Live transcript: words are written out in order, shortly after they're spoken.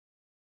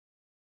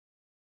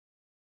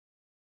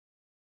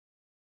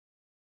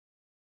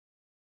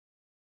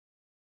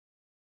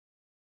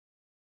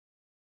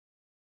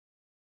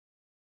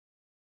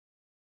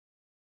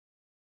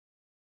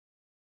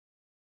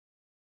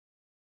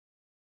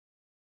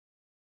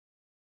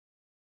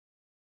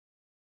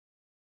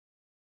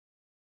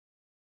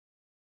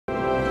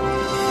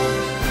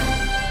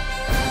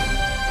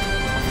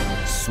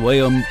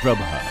Swayam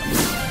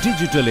Prabha.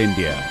 Digital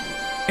India.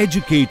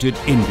 Educated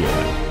India.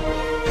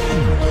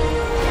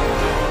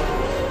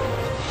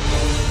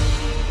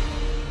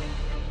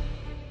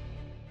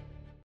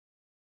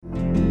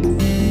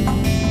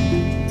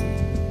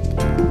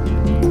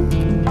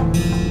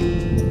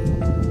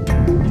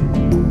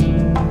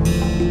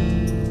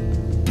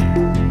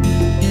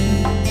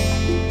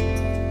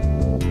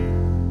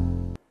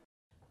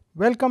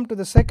 Welcome to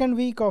the second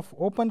week of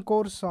open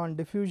course on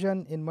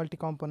diffusion in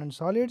multi-component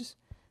solids.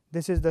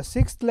 This is the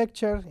sixth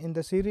lecture in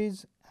the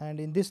series, and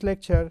in this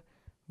lecture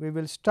we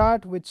will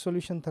start with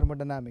solution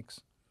thermodynamics.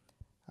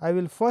 I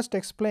will first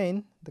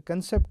explain the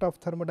concept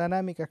of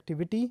thermodynamic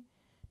activity,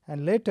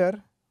 and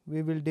later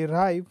we will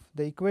derive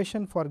the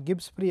equation for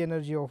Gibbs free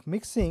energy of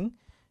mixing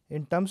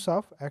in terms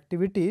of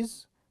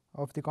activities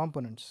of the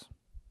components.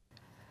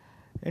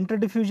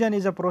 Interdiffusion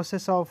is a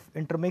process of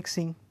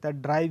intermixing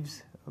that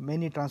drives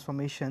many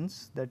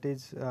transformations, that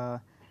is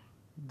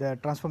the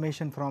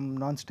transformation from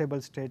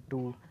non-stable state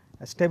to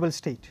a stable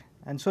state.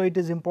 And so it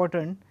is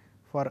important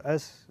for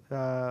us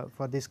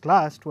for this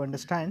class to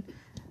understand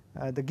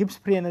the Gibbs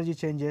free energy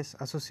changes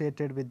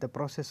associated with the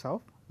process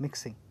of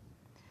mixing.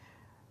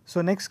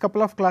 So next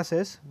couple of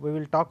classes we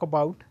will talk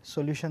about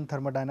solution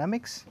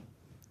thermodynamics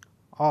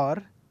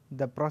or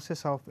the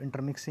process of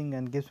intermixing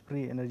and Gibbs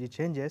free energy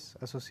changes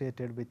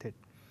associated with it.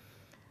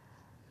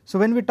 So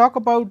when we talk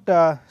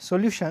about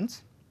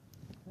solutions,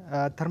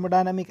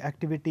 thermodynamic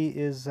activity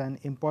is an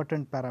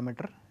important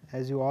parameter.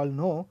 As you all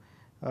know,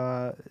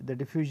 the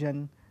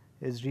diffusion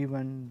is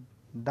driven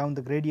down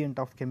the gradient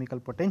of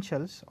chemical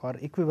potentials, or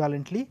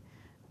equivalently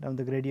down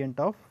the gradient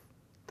of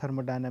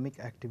thermodynamic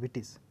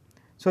activities.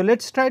 So let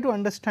us try to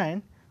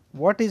understand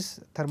what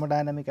is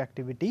thermodynamic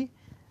activity,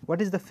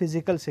 what is the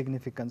physical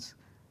significance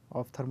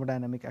of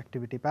thermodynamic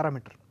activity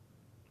parameter.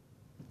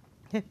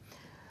 Okay.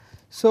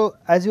 So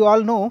as you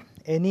all know,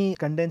 any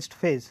condensed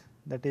phase,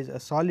 that is a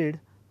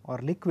solid or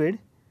liquid,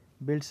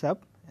 builds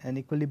up an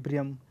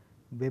equilibrium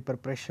vapor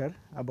pressure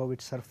above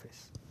its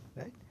surface,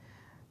 right.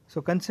 So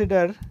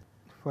consider,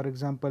 for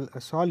example,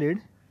 a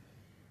solid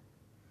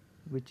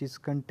which is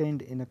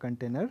contained in a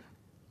container.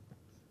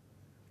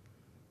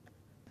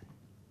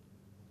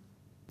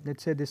 Let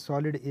us say this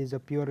solid is a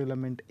pure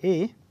element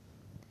A,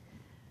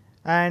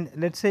 and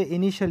let us say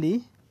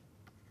initially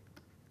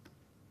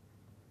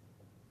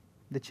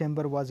the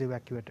chamber was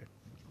evacuated.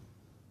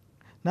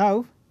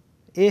 Now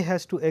A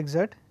has to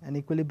exert an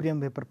equilibrium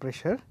vapor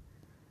pressure,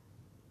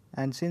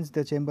 and since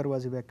the chamber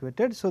was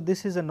evacuated, so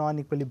this is a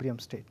non-equilibrium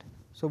state.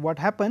 So what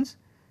happens,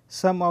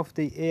 some of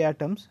the A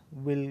atoms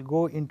will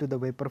go into the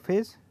vapor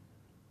phase,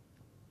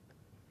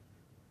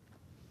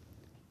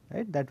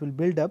 right, that will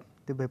build up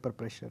the vapor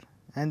pressure,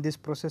 and this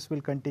process will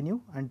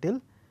continue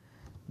until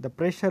the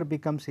pressure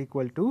becomes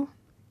equal to,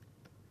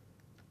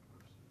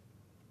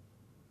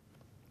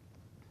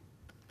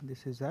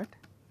 this is at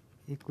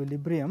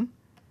equilibrium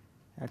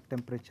at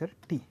temperature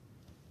T.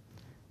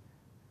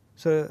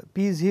 So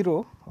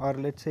P0, or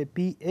let us say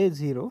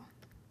PA0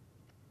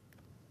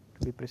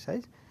 to be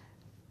precise,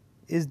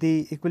 is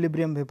the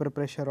equilibrium vapor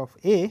pressure of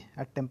A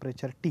at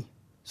temperature T.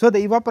 So the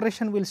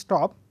evaporation will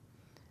stop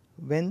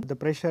when the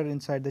pressure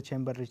inside the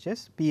chamber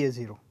reaches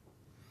PA0.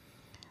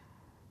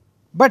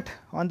 But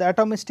on the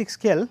atomistic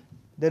scale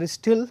there is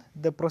still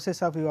the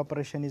process of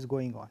evaporation is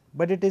going on,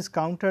 but it is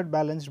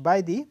counterbalanced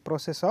by the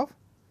process of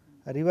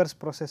reverse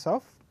process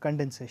of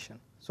condensation.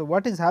 So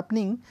what is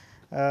happening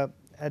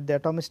at the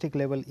atomistic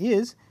level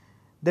is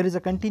there is a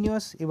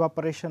continuous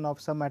evaporation of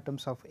some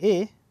atoms of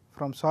A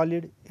from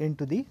solid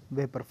into the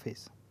vapor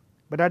phase,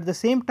 but at the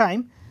same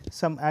time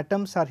some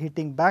atoms are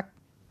hitting back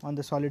on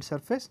the solid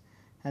surface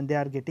and they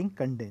are getting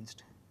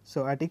condensed.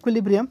 So at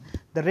equilibrium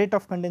the rate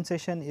of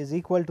condensation is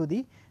equal to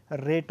the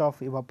rate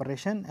of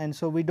evaporation, and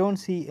so we do not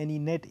see any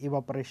net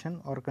evaporation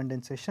or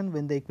condensation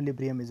when the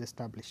equilibrium is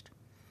established,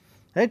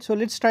 right. So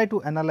let us try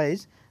to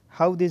analyze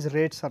how these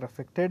rates are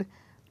affected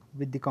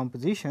with the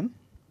composition.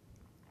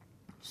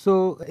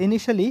 So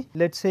initially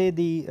let us say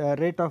the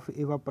rate of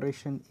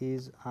evaporation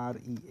is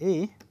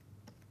REA.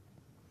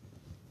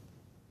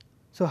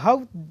 So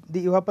how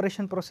the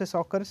evaporation process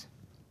occurs?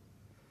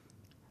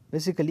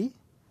 Basically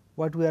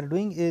what we are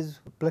doing is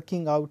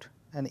plucking out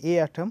an A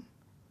atom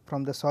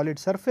from the solid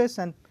surface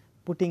and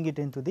putting it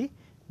into the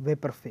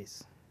vapor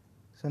phase.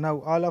 So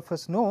now all of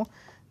us know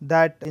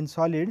that in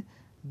solid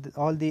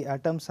all the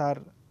atoms are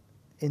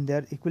in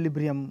their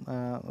equilibrium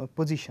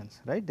positions,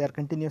 right, they are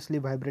continuously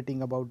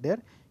vibrating about their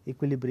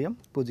equilibrium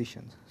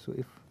positions. So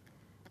if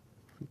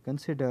we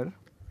consider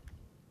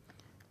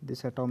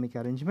this atomic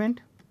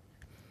arrangement,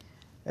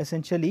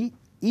 essentially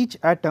each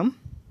atom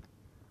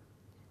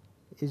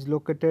is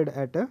located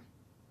at a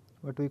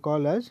what we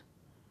call as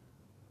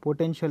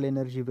potential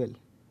energy well,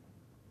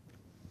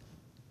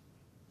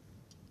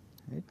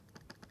 right.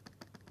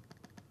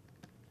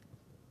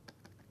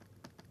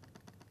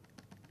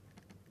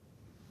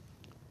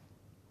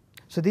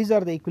 So these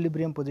are the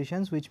equilibrium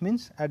positions, which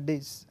means at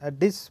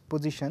these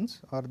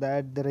positions or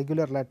at the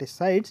regular lattice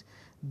sides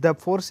the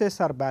forces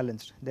are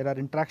balanced, there are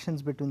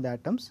interactions between the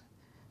atoms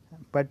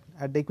but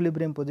at the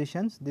equilibrium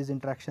positions these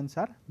interactions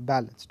are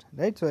balanced,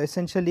 right. So,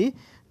 essentially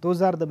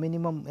those are the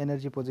minimum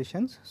energy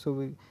positions.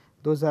 So,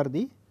 those are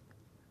the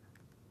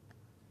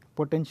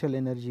potential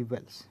energy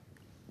wells.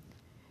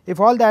 If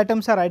all the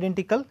atoms are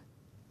identical,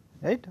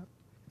 right,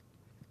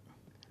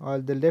 or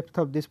the depth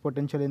of these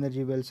potential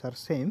energy wells are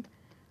same,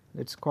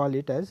 let us call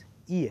it as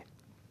EA.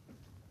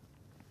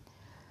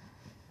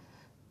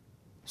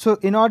 So,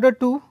 in order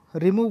to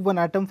remove one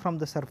atom from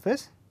the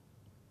surface,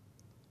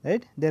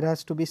 right, there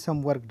has to be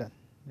some work done,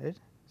 right.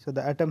 So,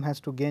 the atom has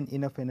to gain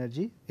enough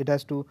energy, it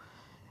has to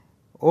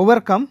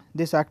overcome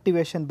this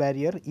activation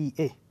barrier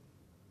EA,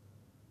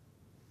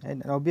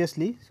 and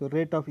obviously, so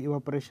rate of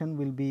evaporation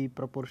will be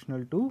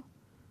proportional to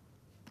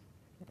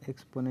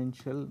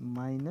exponential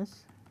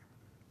minus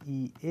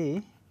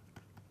EA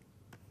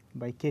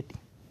by KT,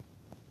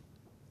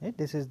 right.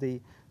 This is the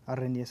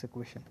Arrhenius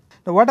equation.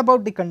 Now, what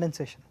about the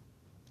condensation?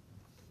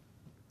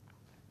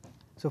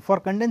 So, for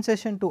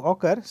condensation to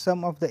occur,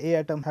 some of the A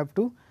atom have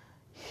to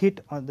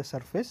hit on the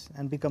surface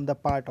and become the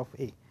part of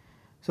A.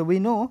 So, we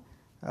know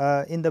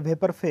in the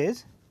vapor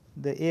phase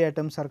the A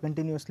atoms are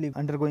continuously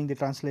undergoing the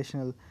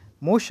translational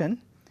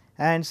motion,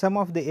 and some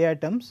of the A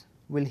atoms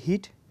will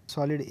hit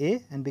solid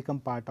A and become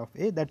part of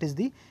A, that is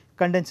the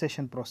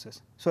condensation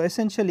process. So,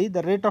 essentially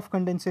the rate of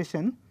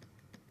condensation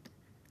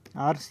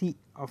RC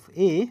of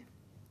A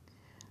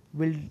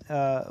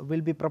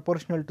will be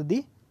proportional to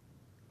the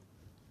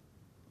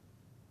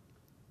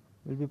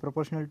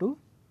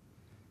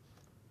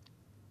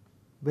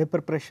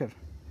vapor pressure,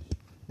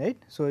 right.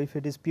 So, if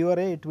it is pure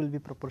A, it will be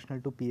proportional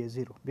to Pa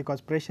 0,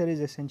 because pressure is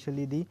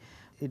essentially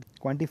it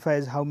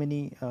quantifies how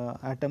many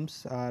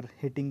atoms are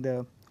hitting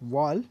the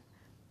wall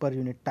per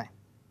unit time,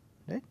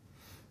 right.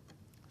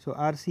 So,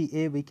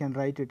 RCA we can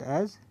write it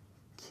as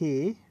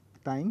K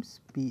times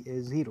Pa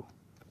 0,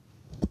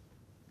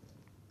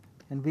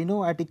 and we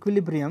know at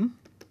equilibrium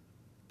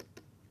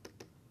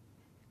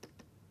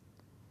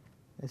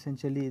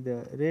essentially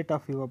the rate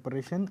of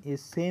evaporation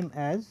is same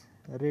as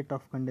rate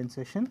of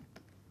condensation,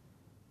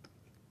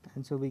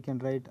 and so we can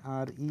write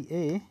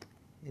REA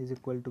is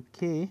equal to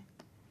K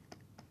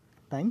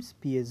times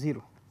Pa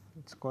 0.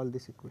 Let us call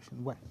this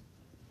equation 1.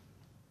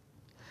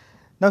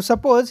 Now,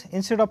 suppose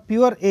instead of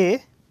pure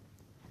A,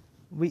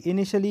 we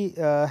initially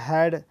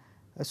had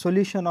a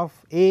solution of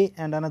A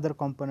and another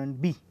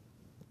component B,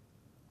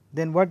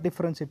 then what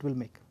difference it will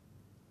make?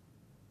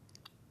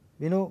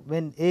 We know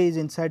when A is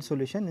inside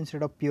solution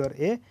instead of pure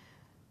A.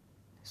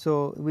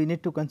 So, we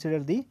need to consider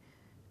the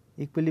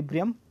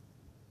equilibrium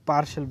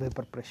partial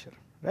vapor pressure,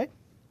 right,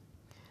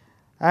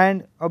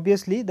 and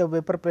obviously the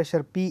vapor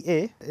pressure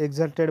Pa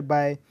exerted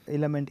by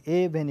element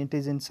A when it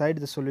is inside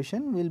the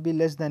solution will be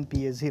less than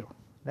Pa 0,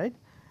 right.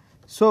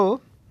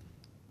 So,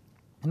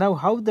 now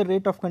how the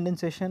rate of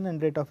condensation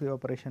and rate of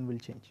evaporation will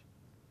change?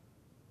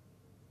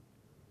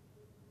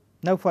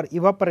 Now, for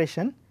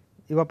evaporation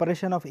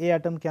of A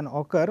atom can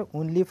occur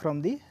only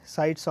from the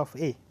sides of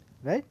A,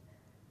 right.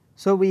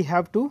 So, we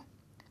have to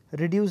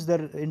reduce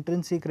the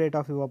intrinsic rate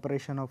of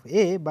evaporation of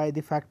A by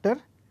the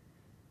factor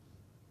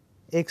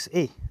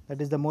XA,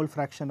 that is the mole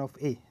fraction of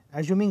A,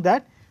 assuming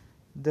that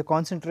the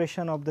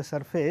concentration of the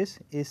surface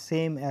is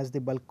same as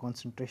the bulk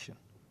concentration,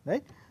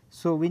 right.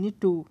 So, we need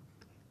to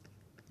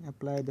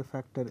apply the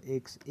factor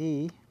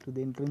XA to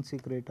the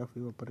intrinsic rate of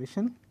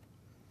evaporation,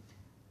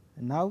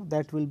 and now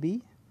that will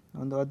be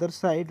on the other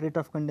side rate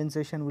of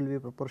condensation will be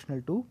proportional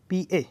to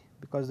Pa,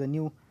 because the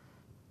new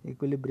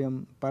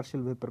equilibrium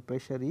partial vapor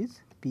pressure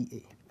is Pa,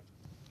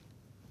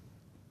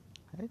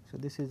 right. So,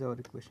 this is our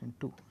equation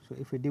 2. So,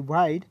 if we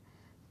divide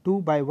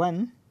 2 by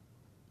 1,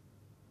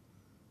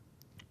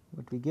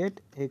 what we get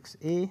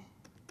XA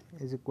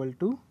is equal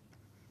to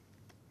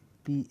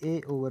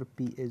Pa over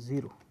Pa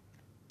 0,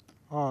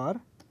 or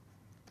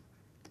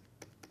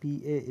Pa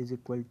is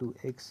equal to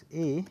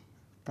XA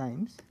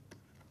times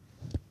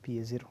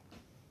Pa 0.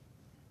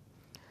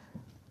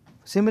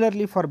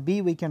 Similarly, for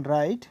B we can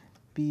write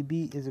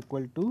Pb is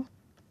equal to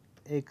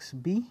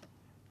Xb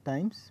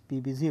times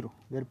Pb 0,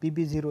 where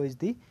Pb 0 is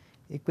the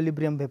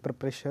equilibrium vapor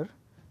pressure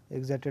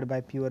exerted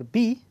by pure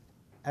B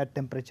at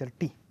temperature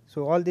T.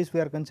 So, all this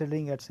we are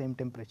considering at same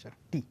temperature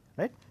T,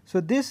 right.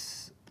 So,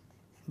 this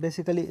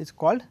basically is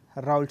called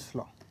Raoult's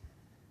law.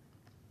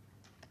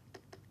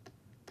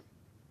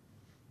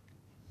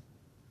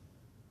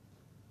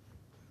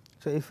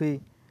 So, if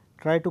we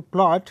try to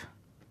plot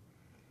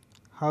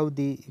how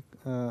the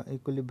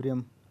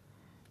equilibrium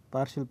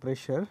partial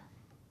pressure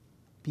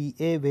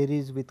Pa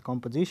varies with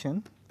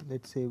composition,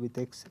 let us say with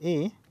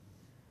XA,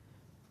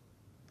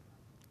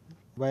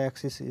 y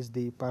axis is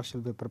the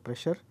partial vapor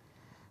pressure.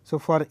 So,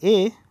 for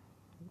A,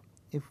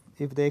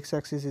 if the x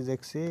axis is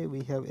XA, we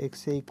have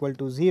XA equal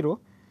to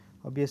 0,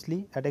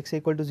 obviously at XA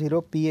equal to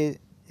 0 Pa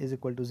is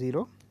equal to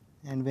 0,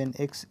 and when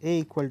XA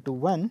equal to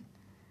 1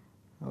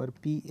 our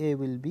Pa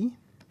will be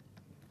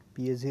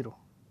Pa 0,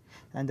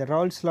 and the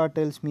Raoult's law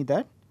tells me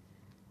that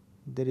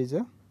there is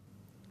a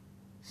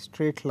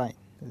straight line,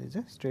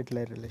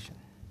 relation.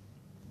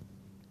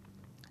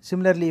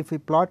 Similarly, if we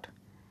plot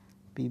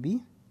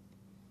Pb,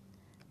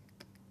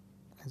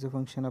 as a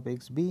function of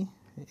xb,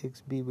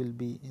 xb will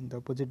be in the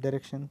opposite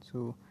direction.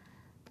 So,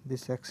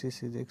 this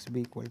axis is xb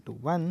equal to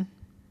 1.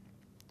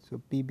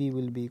 So, Pb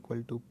will be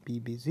equal to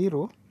Pb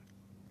 0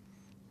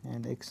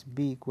 and xb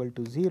equal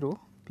to 0,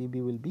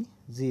 Pb will be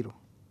 0.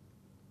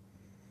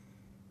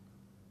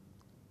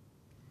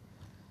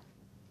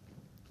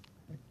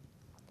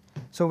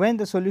 So, when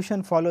the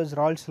solution follows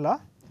Raoult's law,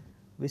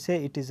 we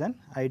say it is an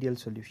ideal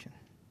solution,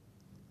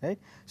 right.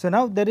 So,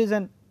 now there is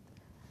an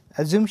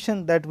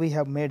assumption that we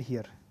have made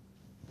here,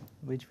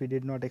 which we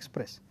did not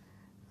express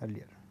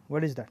earlier.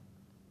 What is that?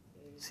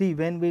 See,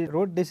 when we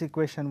wrote this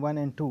equation 1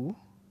 and 2,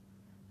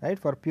 right,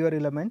 for pure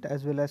element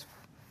as well as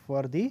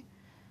for the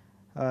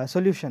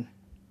solution,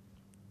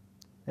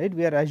 right,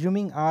 we are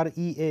assuming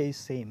REA is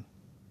same,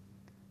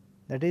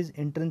 that is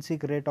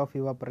intrinsic rate of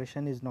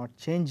evaporation is not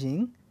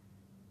changing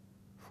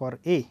for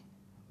A,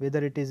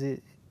 whether it is a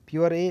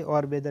pure A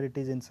or whether it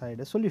is inside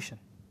a solution,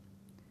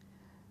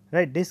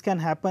 right. This can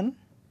happen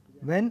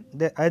when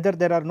either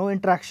there are no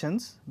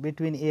interactions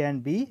between A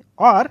and B,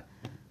 or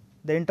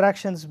the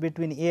interactions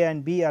between A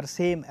and B are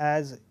same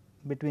as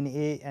between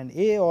A and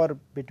A or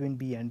between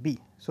B and B.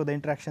 So, the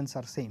interactions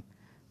are same.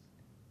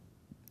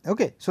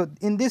 Okay. So,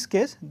 in this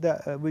case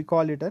we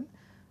call it an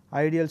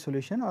ideal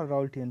solution or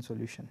Raoultian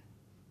solution.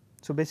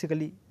 So,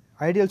 basically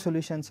ideal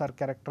solutions are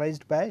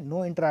characterized by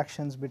no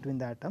interactions between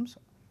the atoms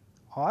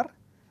or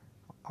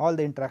all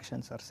the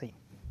interactions are same.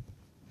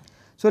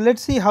 So, let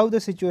us see how the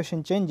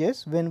situation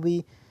changes when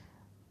we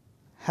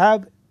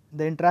have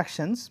the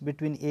interactions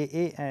between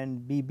AA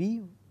and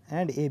BB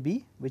and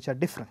AB which are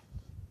different,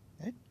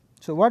 right.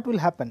 So, what will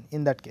happen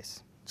in that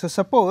case? So,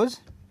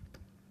 suppose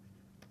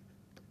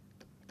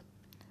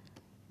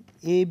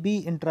AB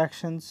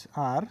interactions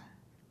are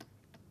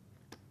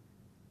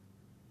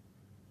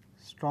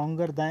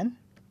stronger than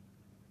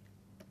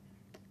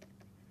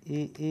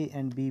AA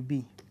and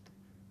BB.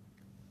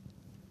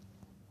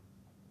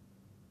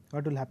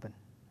 What will happen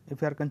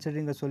if we are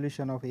considering a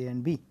solution of A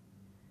and B?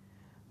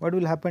 What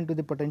will happen to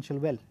the potential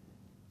well?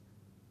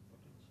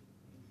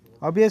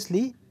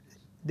 Obviously,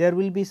 there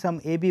will be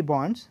some AB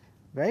bonds,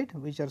 right,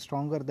 which are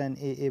stronger than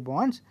AA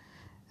bonds,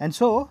 and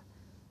so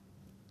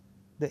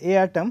the A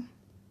atom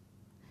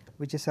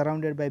which is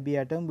surrounded by B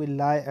atom will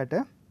lie at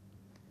a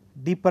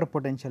deeper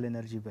potential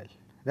energy well,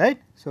 right.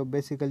 So,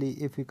 basically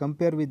if we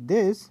compare with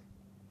this,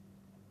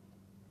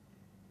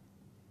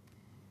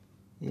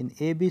 in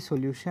AB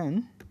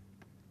solution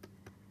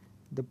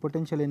the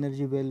potential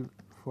energy well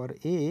for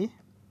A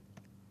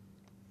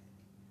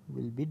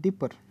will be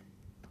deeper.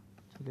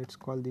 So, let us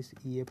call this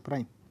EA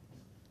prime,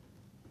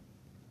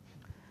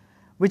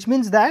 which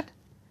means that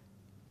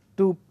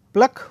to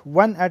pluck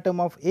one atom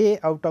of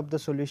A out of the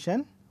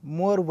solution,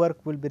 more work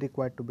will be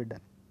required to be done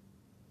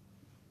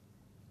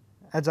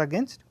as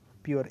against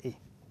pure A.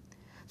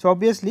 So,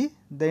 obviously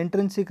the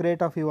intrinsic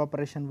rate of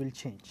evaporation will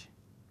change,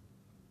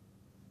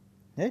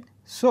 right.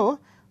 So,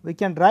 we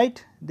can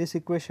write this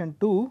equation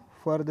 2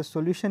 for the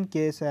solution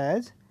case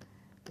as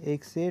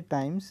XA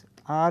times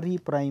RE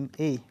prime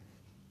A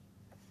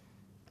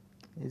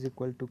is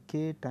equal to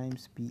K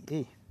times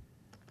PA,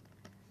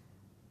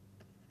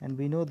 and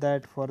we know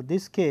that for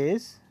this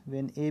case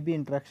when AB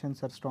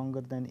interactions are stronger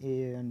than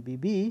AA and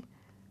BB,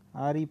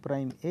 RE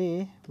prime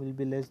A will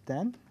be less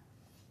than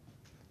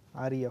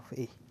RE of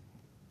A.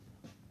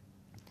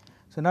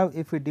 So, now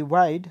if we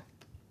divide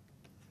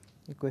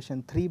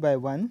equation 3 by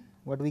 1,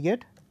 what we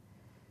get?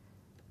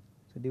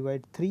 So,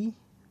 divide 3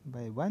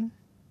 by 1,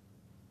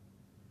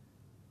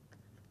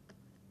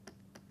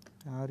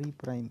 RE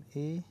prime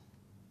A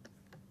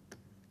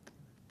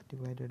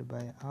divided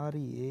by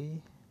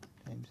REA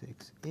times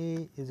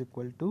XA is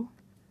equal to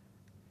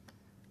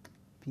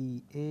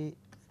PA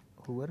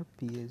over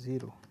PA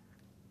 0,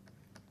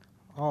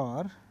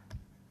 or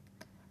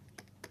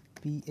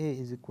PA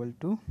is equal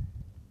to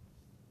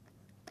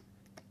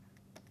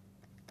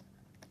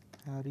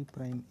RE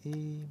prime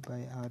A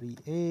by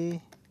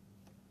REA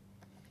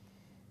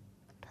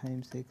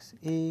times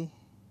XA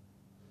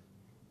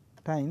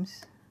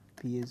times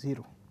PA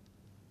 0.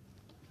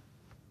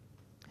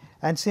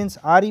 And since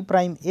RE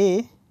prime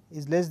A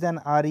is less than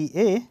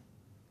REA,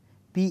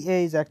 PA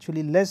is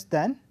actually less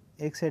than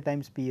XA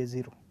times PA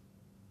 0,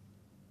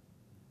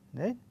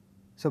 right.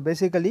 So,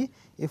 basically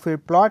if we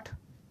plot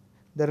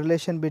the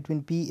relation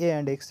between PA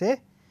and XA,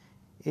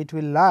 it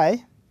will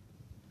lie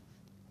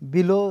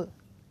below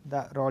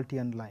the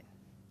Raoultian line.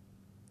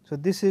 So,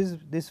 this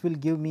will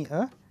give me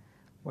a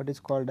what is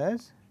called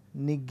as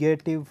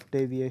negative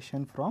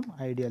deviation from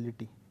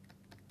ideality.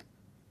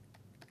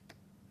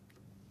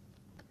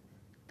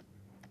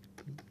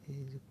 PA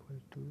is equal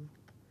to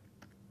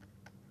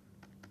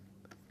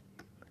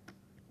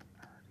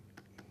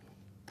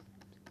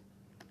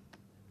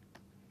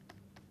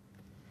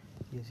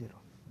PA 0.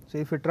 So,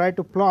 if we try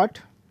to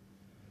plot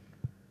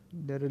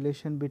the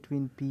relation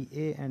between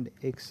PA and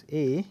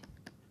XA,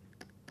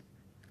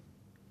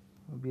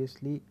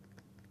 obviously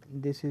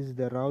this is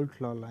the Raoult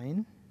law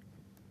line,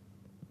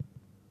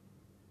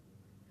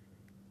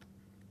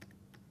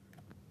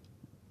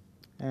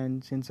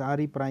 and since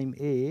RE prime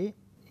A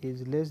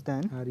is less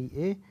than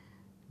ReA,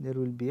 there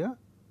will be a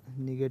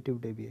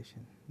negative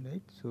deviation,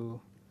 right.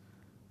 So,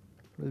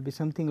 will be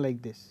something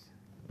like this.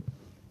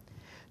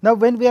 Now,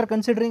 when we are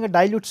considering a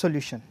dilute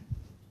solution,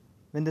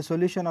 when the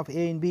solution of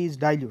A and B is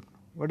dilute,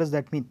 what does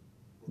that mean?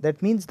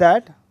 That means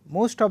that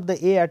most of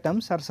the A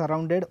atoms are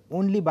surrounded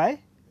only by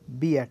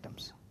B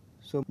atoms.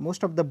 So,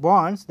 most of the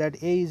bonds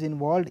that A is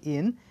involved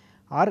in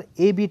are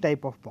AB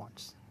type of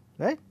bonds,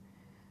 right,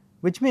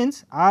 which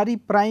means Re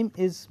prime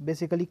is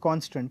basically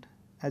constant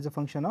as a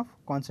function of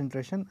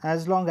concentration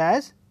as long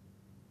as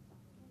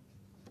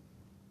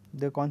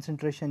the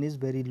concentration is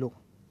very low,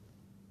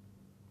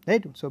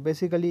 right. So,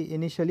 basically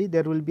initially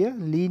there will be a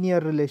linear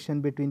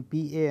relation between Pa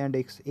and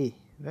Xa,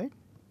 right.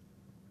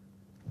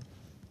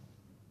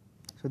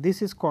 So,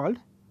 this is called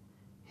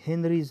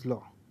Henry's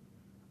law.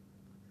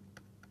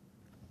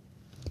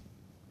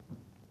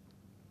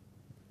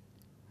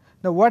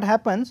 Now, what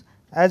happens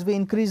as we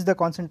increase the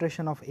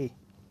concentration of A?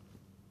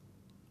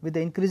 With the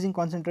increasing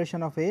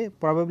concentration of A,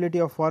 probability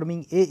of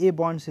forming AA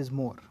bonds is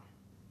more,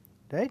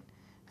 right.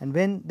 And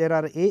when there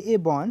are AA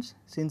bonds,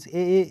 since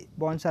AA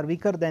bonds are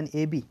weaker than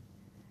AB,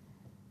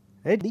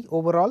 right, the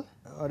overall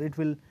or it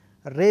will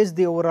raise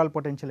the overall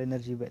potential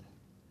energy well,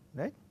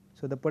 right.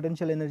 So, the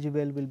potential energy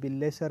well will be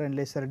lesser and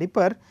lesser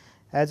deeper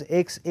as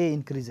Xa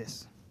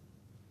increases,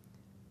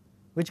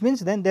 which means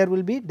then there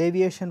will be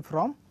deviation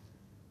from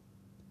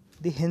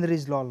the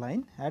Henry's law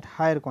line at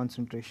higher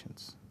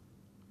concentrations.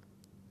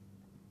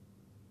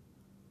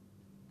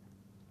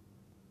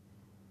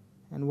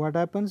 And what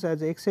happens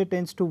as Xa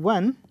tends to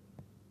 1,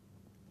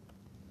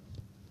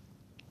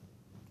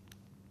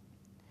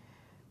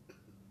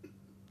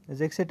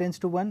 as Xa tends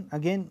to 1,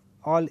 again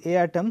all A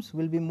atoms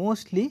will be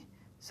mostly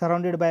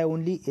surrounded by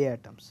only A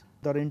atoms.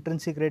 The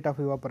intrinsic rate of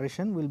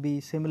evaporation will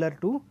be similar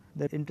to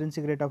the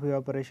intrinsic rate of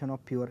evaporation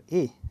of pure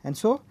A, and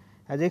so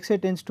as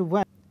Xa tends to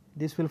 1,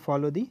 this will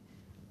follow the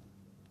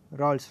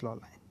Rawls law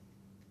line,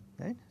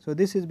 right. So,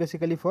 this is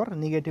basically for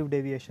negative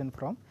deviation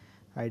from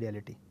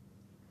ideality.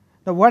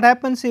 Now, what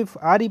happens if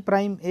Re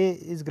prime A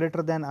is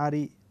greater than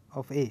Re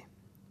of A,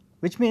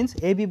 which means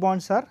AB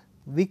bonds are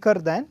weaker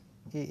than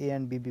AA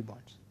and BB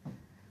bonds.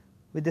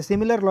 With the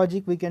similar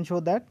logic, we can show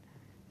that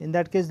in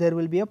that case there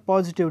will be a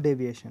positive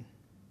deviation,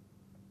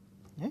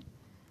 okay.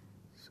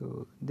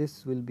 So,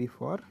 this will be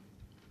for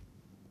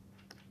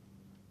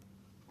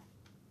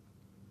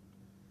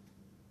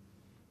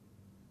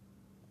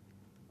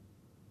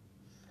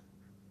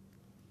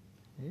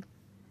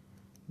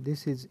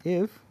this is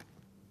if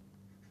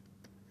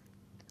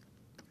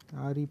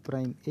Re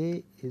prime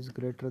A is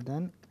greater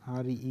than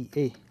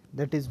ReA,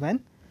 that is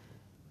when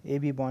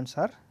AB bonds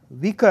are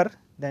weaker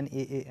than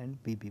AA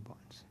and BB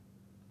bonds.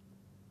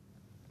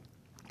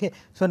 Okay.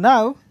 So,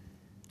 now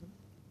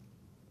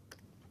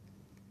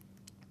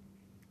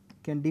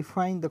can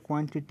define the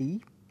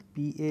quantity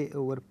Pa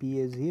over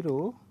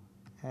Pa0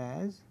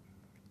 as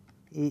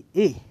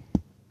AA,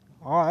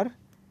 or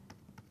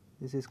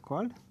this is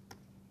called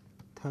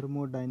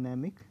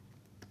thermodynamic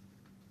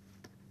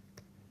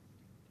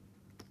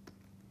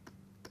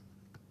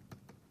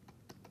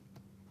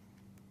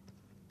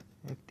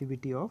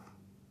activity of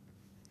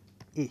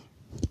A,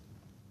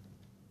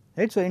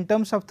 right. So, in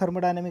terms of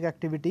thermodynamic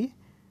activity,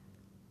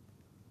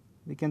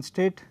 we can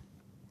state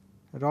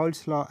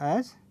Rawls law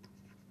as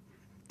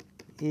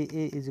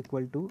AA is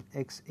equal to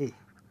Xa,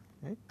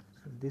 right.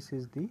 So, this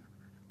is the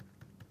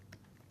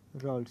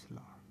Rawls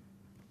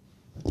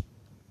law,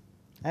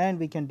 and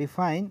we can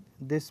define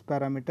this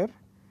parameter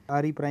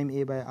Re prime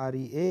A by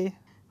ReA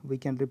we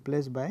can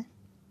replace by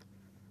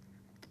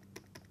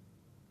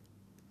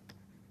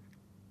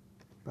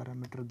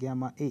parameter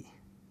gamma A,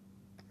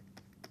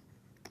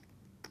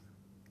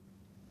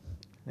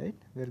 right,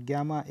 where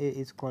gamma A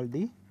is called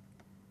the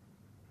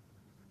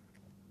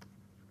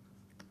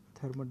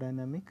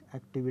thermodynamic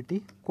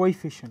activity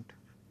coefficient.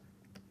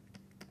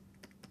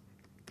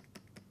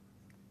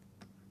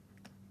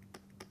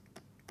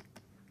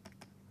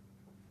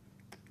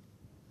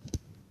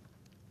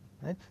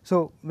 Right.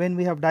 So, when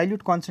we have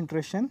dilute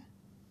concentration,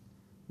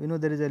 we know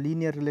there is a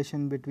linear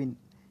relation between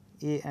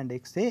A and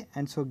Xa,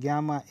 and so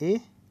gamma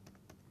A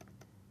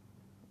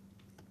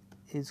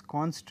is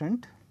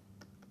constant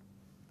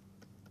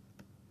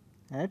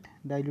at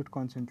dilute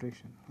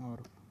concentration, or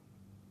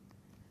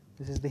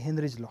this is the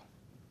Henry's law.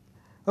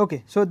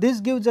 Okay. So,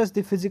 this gives us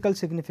the physical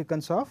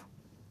significance of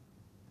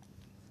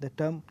the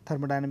term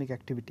thermodynamic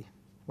activity.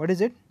 What is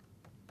it?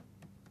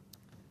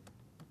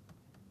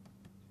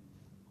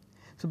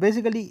 So,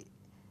 basically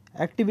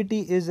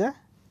activity is a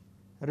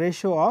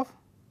ratio of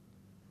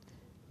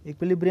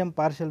equilibrium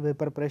partial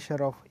vapor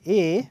pressure of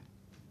A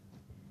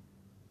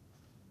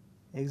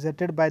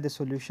exerted by the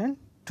solution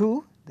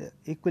to the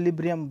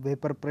equilibrium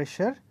vapor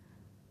pressure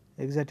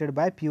exerted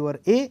by pure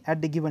A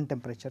at the given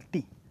temperature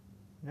T,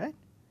 right.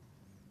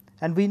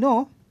 And we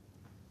know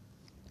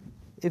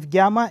if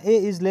gamma A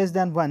is less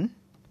than 1,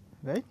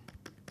 right,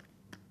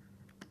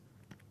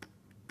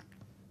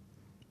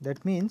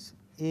 that means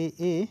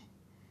AA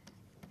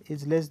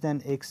is less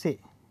than Xa,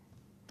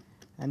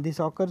 and this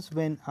occurs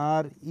when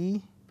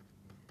Re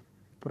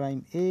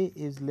prime A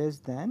is less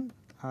than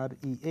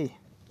REA.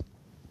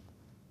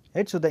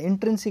 Right. So, the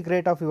intrinsic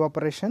rate of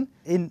evaporation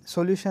in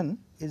solution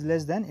is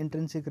less than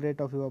intrinsic rate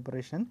of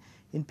evaporation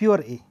in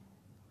pure A,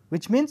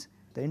 which means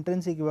the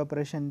intrinsic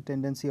evaporation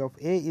tendency of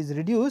A is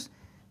reduced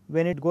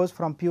when it goes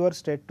from pure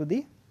state to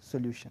the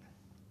solution.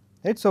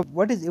 Right. So,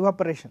 what is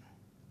evaporation?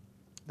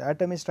 The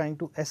atom is trying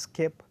to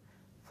escape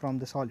from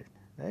the solid,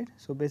 right.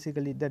 So,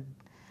 basically that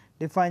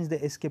defines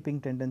the escaping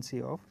tendency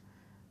of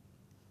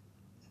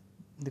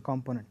the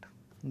component,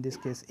 in this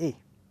case A,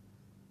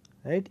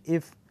 right.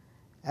 If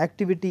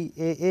activity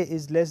AA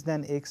is less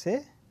than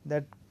XA,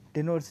 that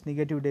denotes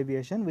negative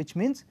deviation, which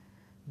means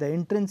the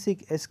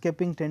intrinsic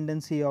escaping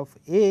tendency of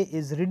A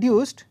is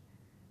reduced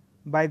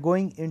by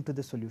going into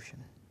the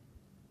solution.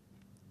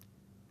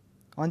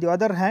 On the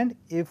other hand,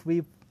 if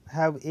we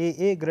have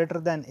AA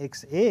greater than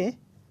XA,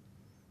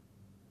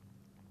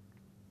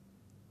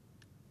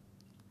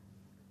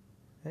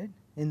 right,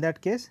 in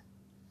that case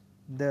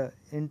the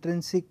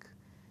intrinsic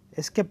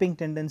escaping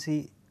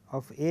tendency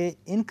of A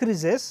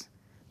increases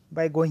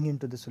by going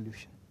into the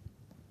solution.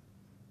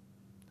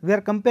 We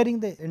are comparing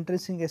the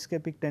intrinsic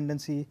escaping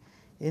tendency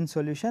in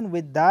solution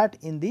with that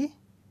in the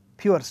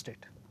pure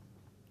state,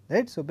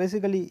 right. So,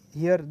 basically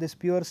here this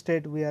pure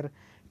state we are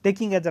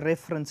taking as a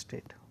reference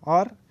state,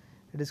 or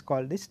it is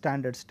called the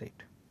standard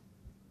state.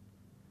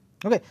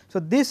 Okay. So,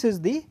 this is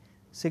the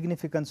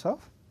significance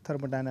of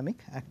thermodynamic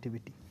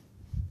activity.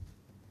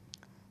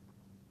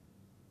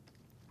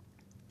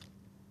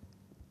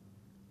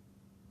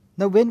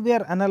 Now, when we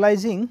are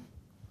analyzing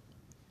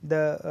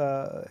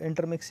the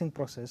intermixing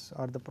process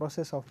or the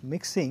process of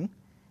mixing,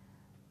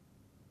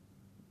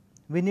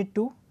 we need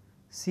to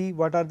see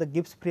what are the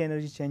Gibbs free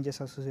energy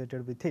changes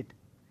associated with it,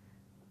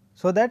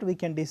 so that we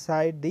can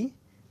decide the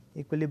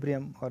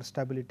equilibrium or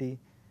stability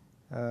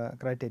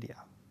criteria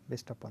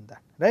based upon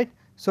that, right.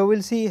 So, we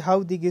will see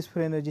how the Gibbs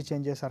free energy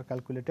changes are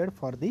calculated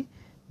for the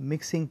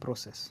mixing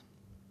process.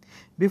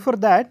 Before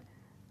that,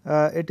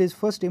 it is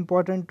first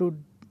important to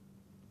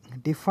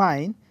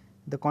define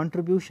the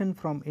contribution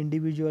from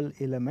individual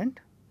element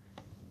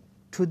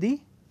to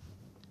the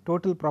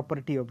total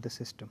property of the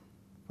system.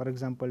 For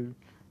example,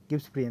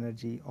 Gibbs free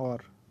energy or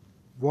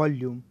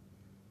volume,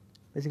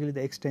 basically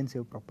the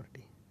extensive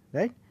property,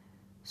 right.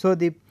 So,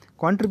 the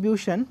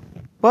contribution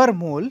per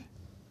mole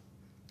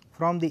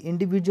from the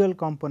individual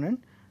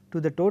component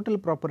to the total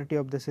property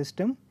of the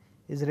system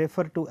is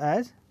referred to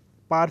as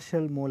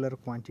partial molar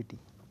quantity.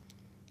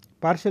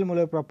 Partial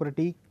molar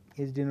property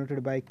is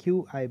denoted by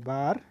Qi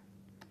bar,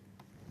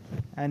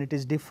 and it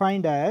is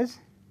defined as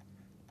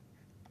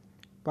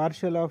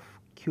partial of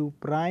Q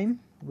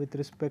prime with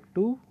respect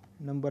to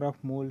number of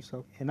moles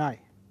of Ni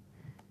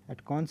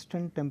at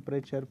constant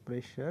temperature,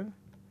 pressure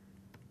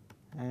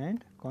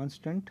and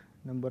constant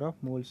number of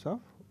moles of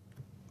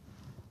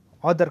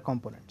other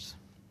components.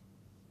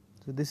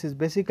 So, this is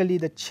basically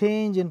the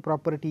change in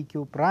property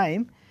Q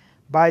prime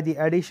by the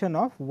addition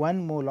of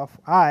 1 mole of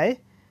I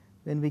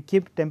when we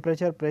keep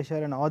temperature,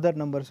 pressure and other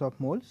numbers of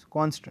moles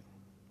constant.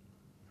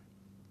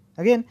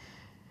 Again,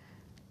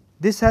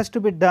 this has to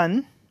be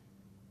done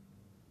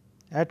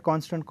at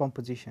constant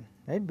composition,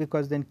 right,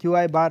 because then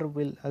Qi bar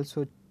will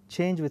also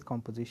change with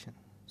composition.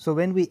 So,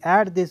 when we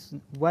add this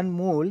 1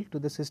 mole to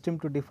the system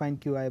to define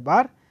Qi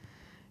bar,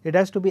 it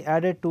has to be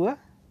added to a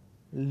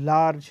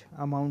large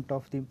amount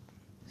of the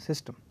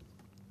system.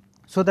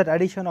 So, that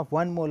addition of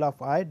 1 mole of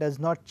I does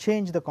not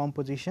change the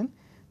composition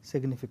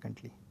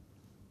significantly.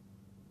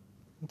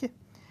 Okay.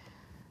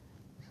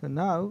 So,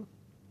 now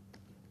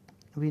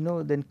we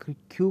know then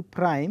Q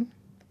prime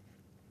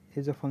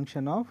is a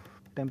function of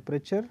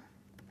temperature,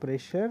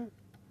 pressure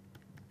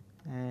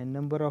and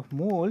number of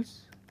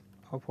moles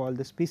of all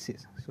the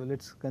species. So, let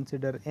us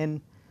consider n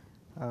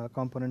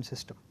component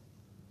system,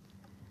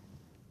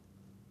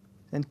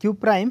 and Q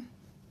prime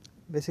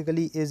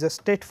basically is a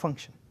state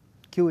function,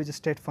 Q is a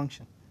state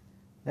function,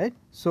 right.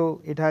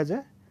 So, it has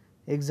a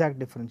exact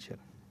differential.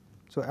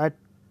 So, at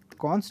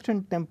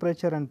constant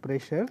temperature and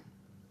pressure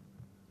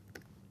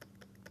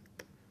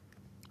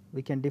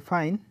we can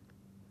define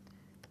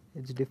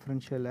its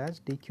differential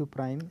as dq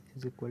prime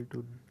is equal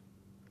to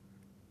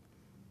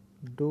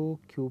dou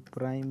q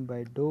prime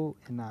by dou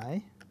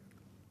Ni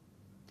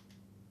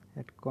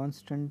at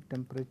constant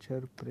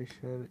temperature,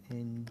 pressure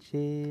in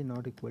J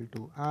not equal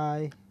to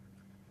I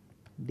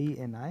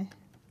dNi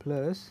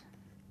plus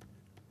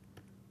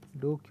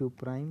dou q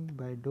prime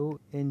by dou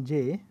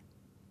Nj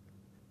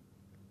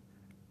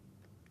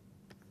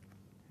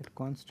at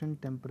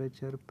constant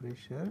temperature,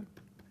 pressure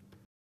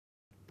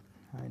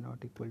I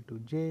not equal to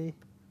J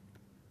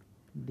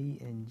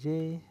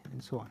dNj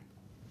and so on.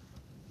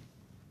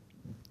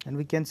 And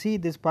we can see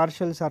these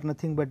partials are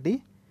nothing but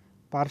the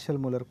partial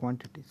molar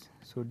quantities.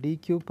 So,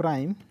 dq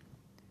prime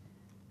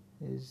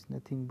is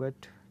nothing but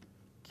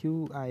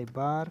Qi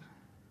bar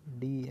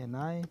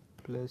dNi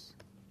plus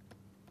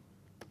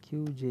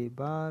Qj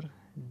bar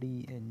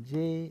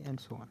dNj and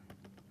so on.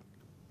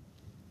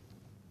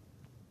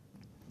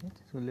 Right.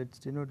 So, let us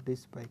denote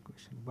this by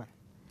equation 1.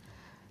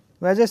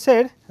 As I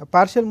said, a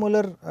partial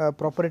molar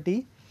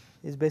property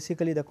is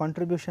basically the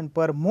contribution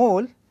per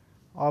mole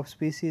of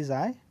species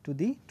I to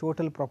the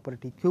total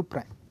property q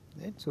prime,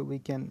 right. So, we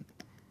can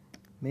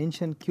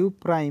mention q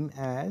prime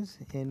as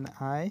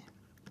Ni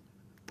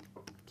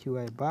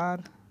qi bar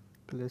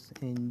plus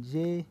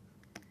Nj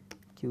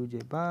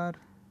qj bar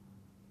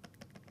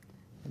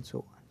and so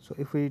on. So,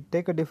 if we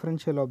take a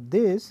differential of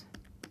this,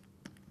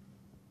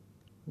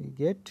 we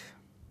get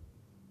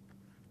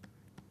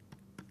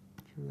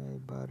qi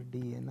bar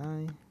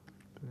dni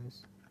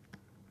plus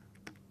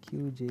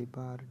qj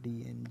bar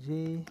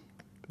dnj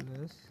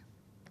plus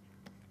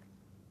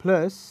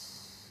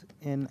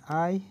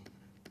ni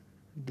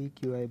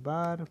dqi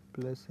bar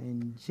plus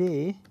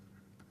nj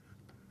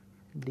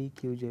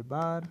dqj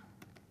bar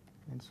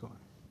and so on.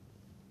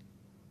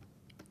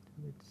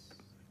 Let us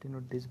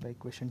denote this by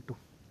equation 2.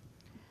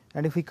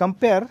 And if we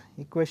compare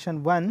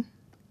equation 1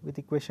 with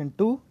equation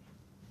 2,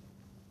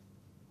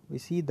 we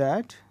see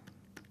that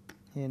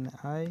Ni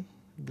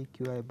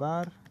dqi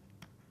bar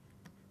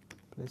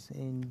plus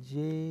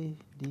Nj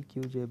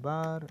dqj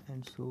bar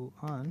and so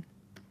on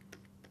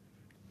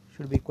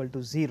should be equal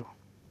to 0.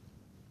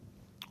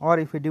 Or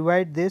if we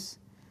divide this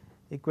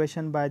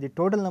equation by the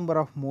total number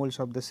of moles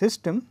of the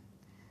system,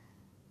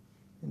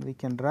 then we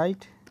can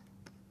write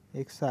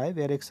xi,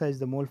 where xi is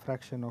the mole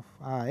fraction of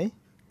I,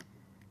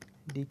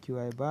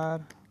 dqi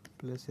bar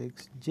plus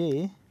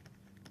xj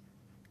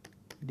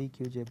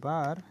dqj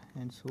bar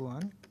and so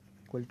on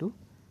equal to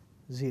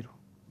 0.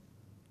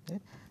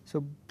 Right.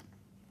 So,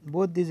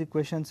 both these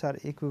equations are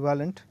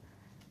equivalent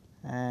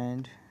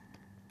and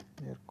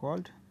they are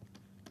called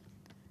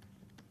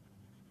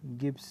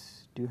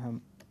Gibbs-Duhem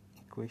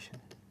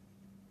equation.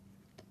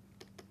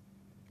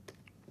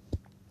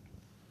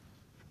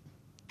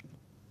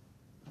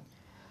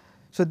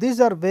 So, these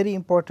are very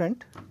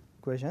important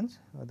equations.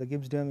 The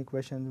Gibbs-Duhem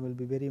equation will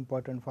be very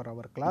important for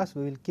our class.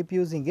 We will keep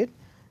using it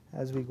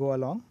as we go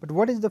along. But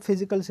what is the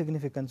physical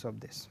significance of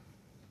this?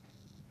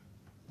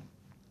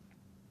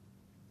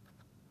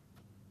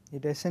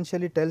 It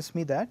essentially tells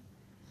me that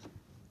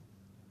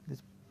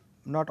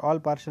not all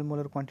partial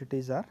molar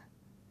quantities are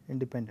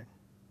independent,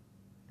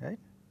 right.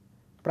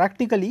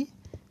 Practically,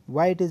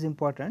 why it is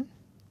important?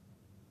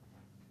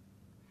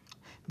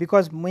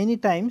 Because many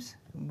times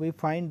we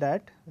find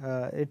that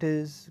it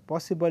is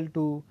possible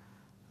to,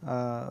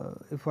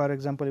 if for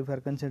example, if we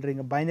are considering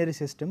a binary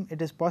system,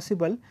 it is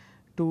possible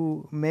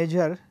to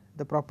measure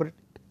the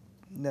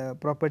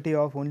property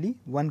of only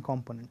one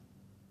component.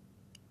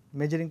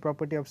 Measuring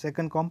property of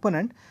second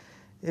component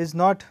is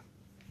not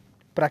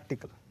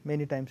practical,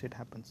 many times it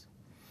happens,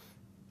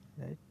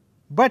 right.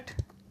 But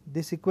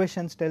this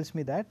equation tells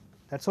me that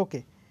that is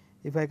okay.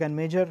 If I can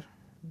measure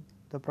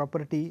the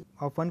property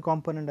of one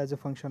component as a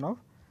function of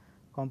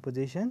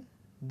composition,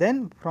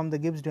 then from the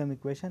Gibbs-Duhem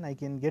equation I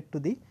can get to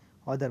the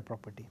other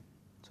property.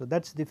 So,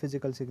 that is the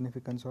physical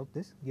significance of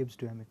this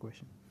Gibbs-Duhem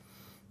equation.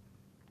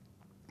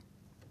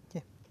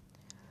 Okay.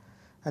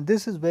 And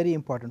this is very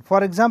important.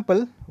 For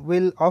example, we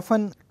will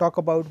often talk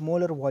about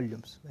molar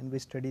volumes when we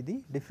study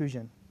the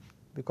diffusion,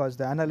 because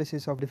the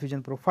analysis of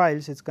diffusion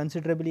profiles is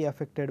considerably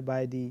affected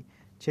by the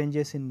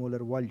changes in molar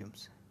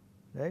volumes,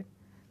 right.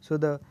 So,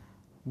 the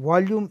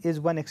volume is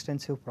one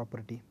extensive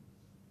property.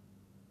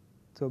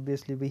 So,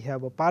 obviously, we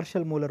have a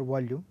partial molar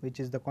volume, which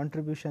is the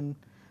contribution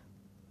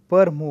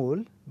per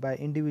mole by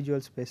individual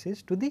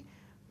species to the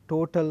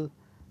total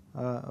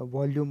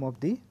volume of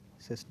the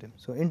system.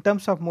 So, in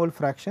terms of mole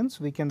fractions,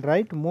 we can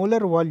write molar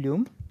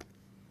volume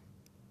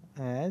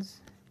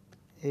as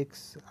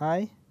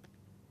xi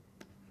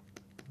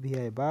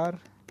Vi bar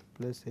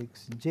plus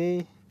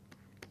xj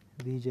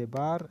Vj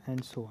bar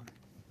and so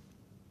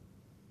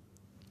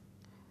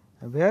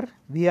on, where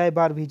Vi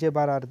bar Vj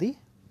bar are the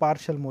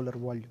partial molar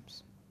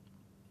volumes,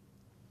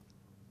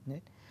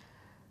 right.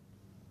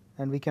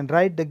 And we can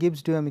write the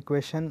Gibbs-Duhem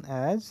equation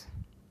as,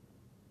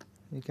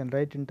 we can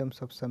write in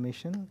terms of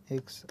summation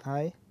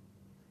xi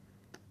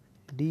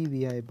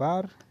dVi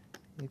bar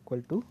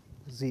equal to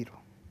 0.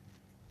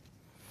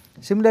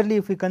 Similarly,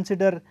 if we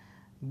consider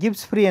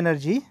Gibbs free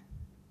energy,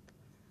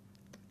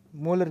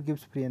 molar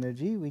Gibbs free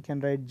energy, we can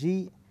write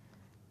G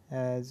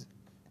as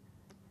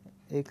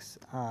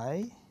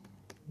xi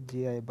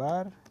gi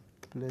bar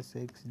plus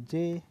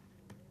xj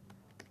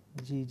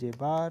gj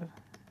bar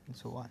and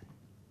so on,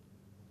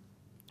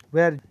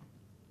 where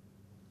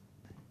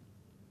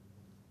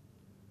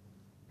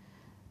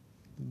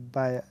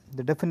by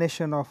the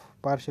definition of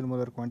partial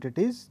molar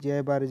quantities,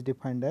 gi bar is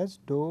defined as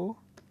dou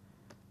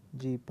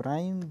g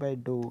prime by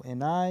dou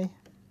ni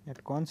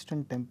at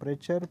constant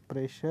temperature,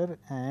 pressure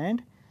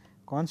and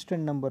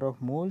constant number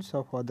of moles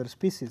of other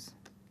species.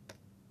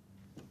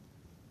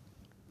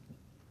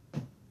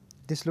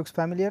 This looks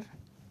familiar.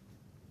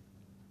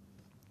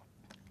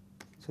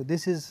 So,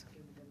 this is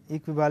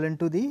equivalent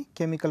to the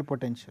chemical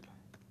potential,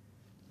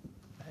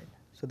 right.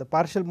 So, the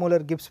partial molar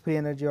Gibbs free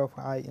energy of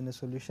I in a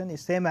solution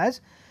is same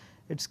as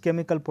its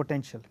chemical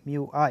potential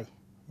mu I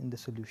in the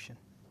solution,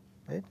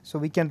 right. So,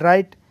 we can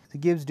write the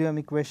Gibbs-Duhem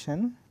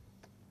equation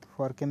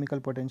for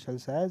chemical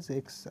potentials as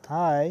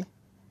xi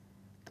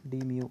d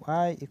mu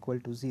I equal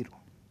to 0.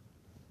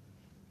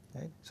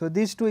 right. So,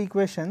 these two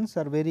equations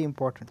are very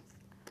important,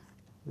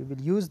 we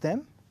will use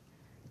them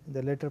in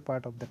the later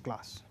part of the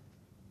class.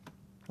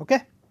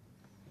 Okay.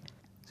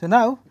 So,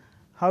 now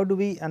how do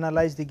we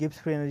analyze the Gibbs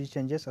free energy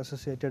changes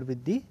associated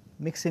with the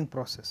mixing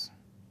process,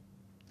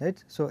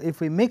 right. So,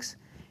 if we mix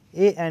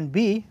A and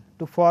B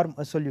to form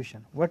a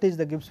solution, what is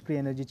the Gibbs free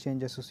energy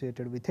change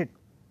associated with it,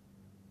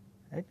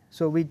 right.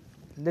 So,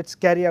 let us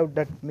carry out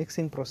that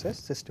mixing process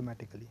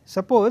systematically.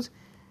 Suppose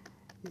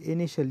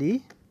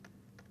initially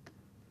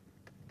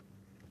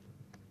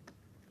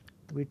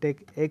we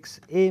take x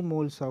A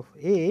moles of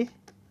A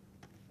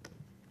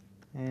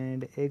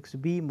and x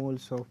B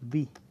moles of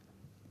B,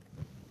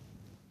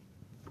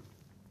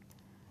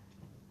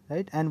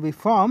 right, and we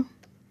form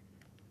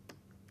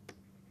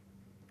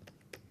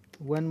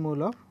 1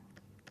 mole of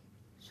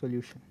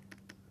solution,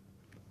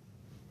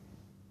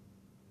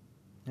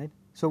 right.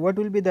 So, what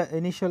will be the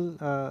initial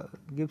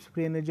Gibbs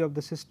free energy of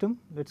the system?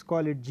 Let us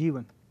call it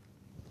G1,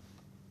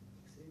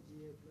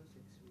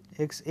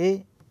 x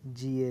A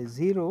G A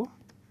 0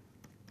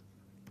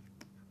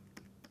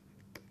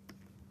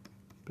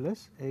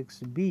 plus x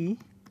B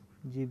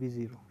G B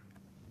 0,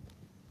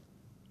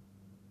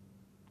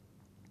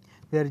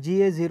 where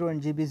G A 0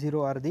 and G B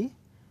 0 are the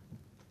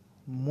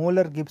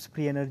molar Gibbs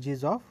free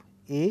energies of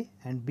A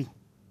and B,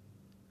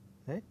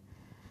 right.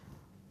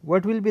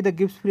 What will be the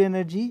Gibbs free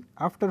energy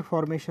after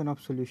formation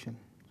of solution?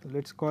 So,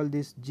 let us call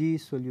this G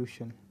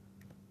solution,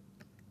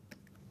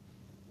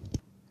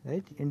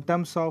 right. In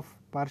terms of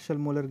partial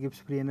molar Gibbs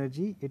free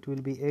energy, it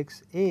will be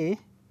x A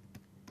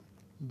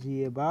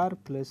G A bar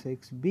plus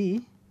x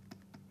B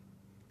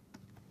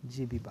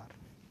G B bar,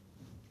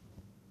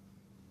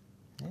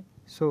 right.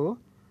 So,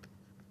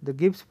 the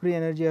Gibbs free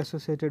energy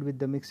associated with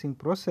the mixing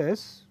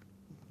process,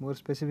 more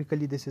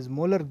specifically this is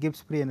molar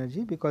Gibbs free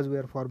energy, because we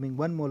are forming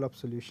 1 mole of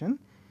solution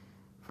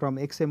from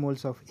x A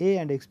moles of A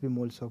and x B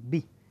moles of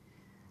B,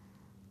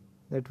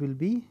 that will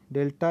be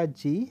delta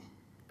G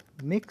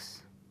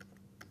mix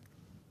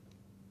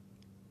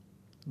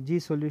G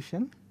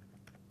solution,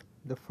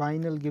 the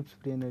final Gibbs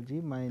free energy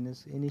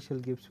minus initial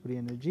Gibbs free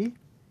energy,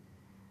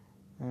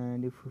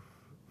 and if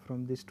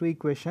from these two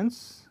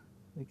equations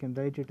we can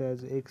write it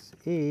as x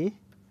A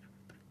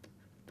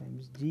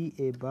times G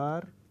A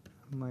bar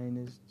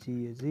minus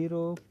G A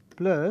 0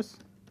 plus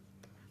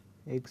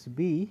x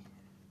B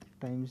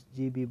times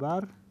G B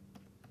bar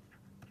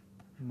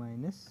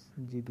minus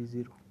G B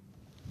 0.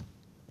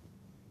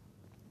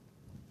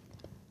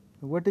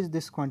 What is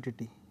this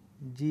quantity?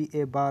 G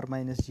A bar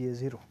minus G A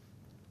 0.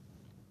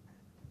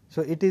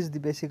 So, it is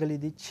basically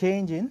the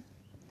change in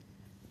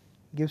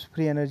Gibbs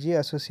free energy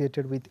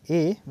associated with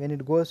A when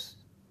it goes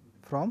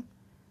from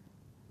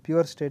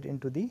pure state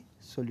into the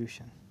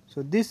solution.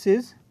 So, this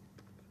is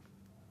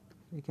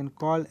we can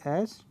call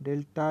as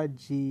delta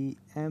G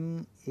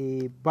M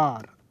A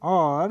bar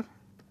or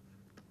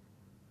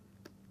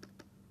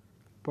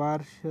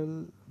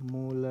partial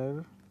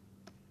molar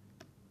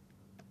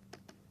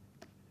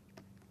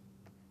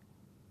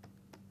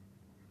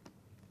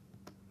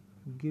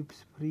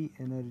Gibbs free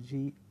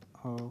energy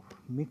of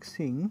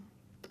mixing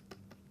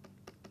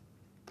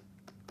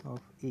of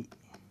A,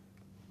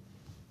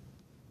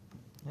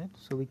 right.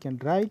 So, we can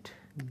write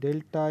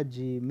delta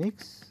G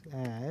mix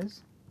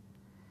as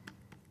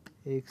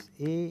x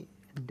A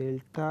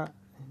delta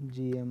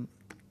G M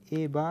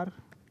A bar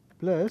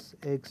plus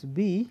x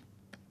B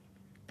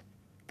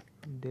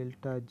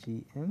delta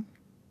G M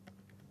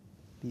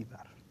B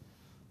bar.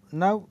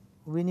 Now,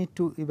 we need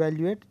to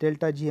evaluate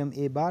delta G M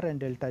A bar and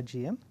delta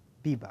G M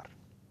B bar.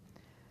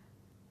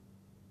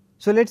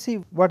 So, let us see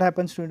what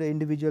happens to the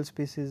individual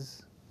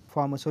species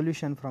form a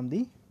solution from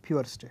the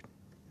pure state,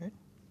 right.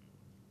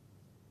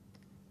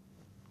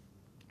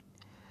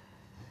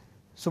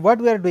 So, what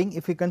we are doing,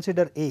 if we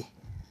consider A,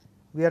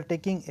 we are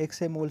taking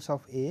x A moles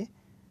of A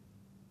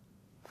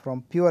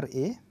from pure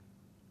A,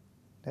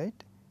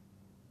 right,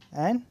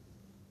 and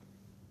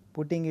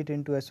putting it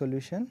into a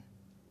solution,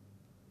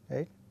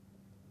 right.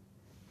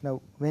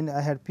 Now, when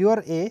I had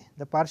pure A,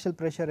 the partial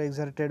pressure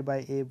exerted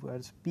by A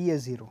was P A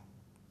 0.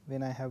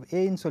 When I have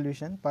A in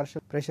solution,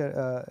 partial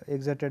pressure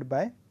exerted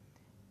by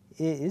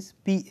A is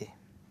P A.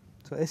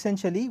 So,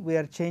 essentially we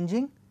are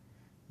changing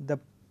the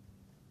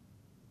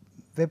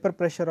vapor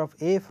pressure of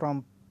A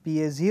from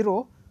P A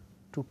 0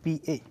 to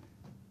P A,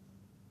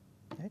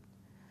 right.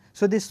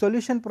 So, this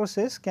solution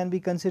process can be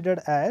considered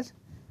as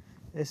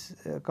is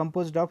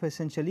composed of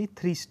essentially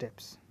 3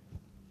 steps,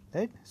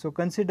 right. So,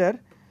 consider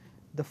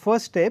the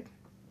first step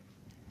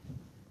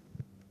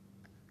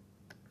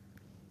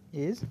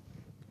is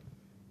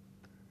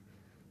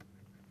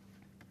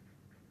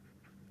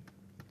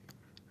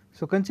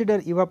so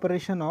consider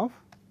evaporation of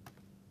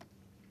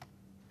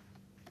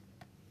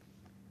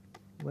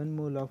 1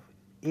 mole of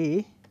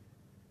A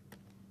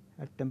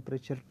at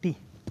temperature T.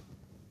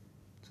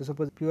 So,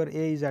 suppose pure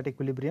A is at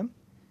equilibrium,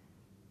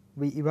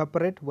 we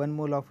evaporate 1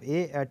 mole of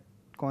A at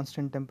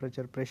constant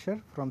temperature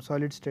pressure from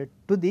solid state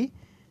to the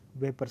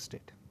vapor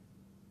state.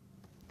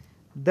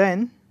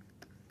 Then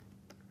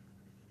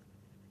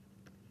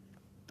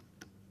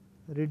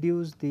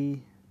reduce the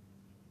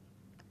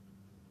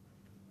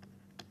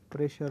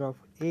pressure of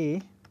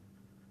A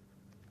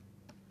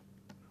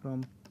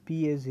from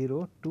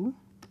PA0 to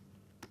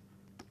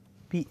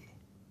PA,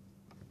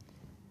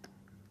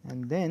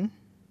 and then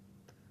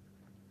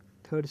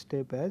third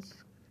step as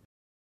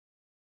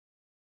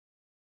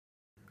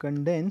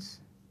condense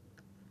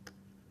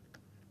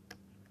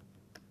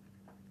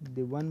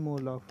the 1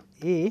 mole of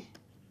A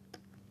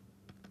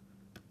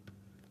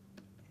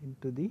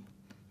into the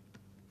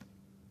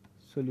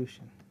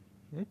solution,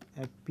 right,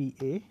 at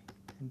PA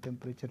and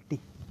temperature T.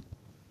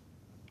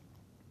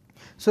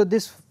 So,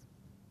 this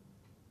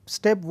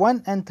step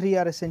 1 and 3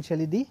 are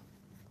essentially the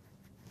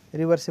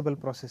reversible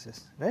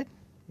processes, right.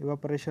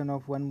 Evaporation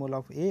of 1 mole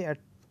of A at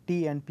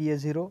T and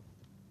PA0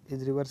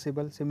 is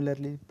reversible.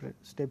 Similarly,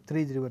 step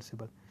 3 is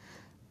reversible,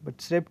 but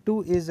step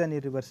 2 is an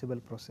irreversible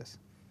process.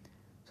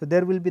 So,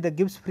 there will be the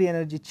Gibbs free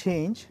energy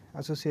change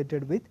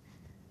associated with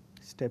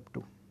step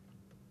 2,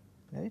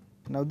 right.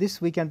 Now,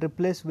 this we can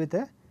replace with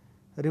a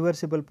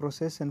reversible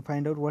process and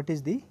find out what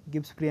is the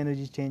Gibbs free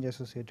energy change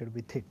associated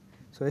with it.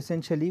 So,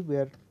 essentially we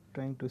are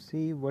trying to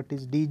see what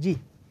is dG.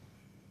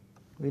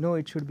 We know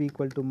it should be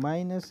equal to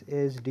minus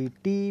S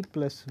dt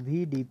plus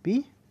V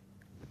dP,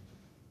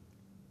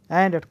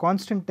 and at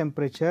constant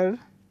temperature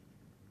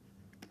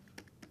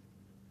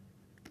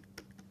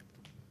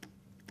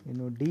you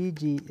know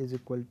dG is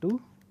equal to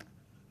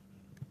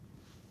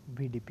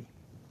V dP.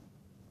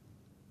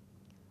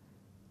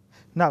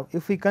 Now,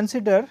 if we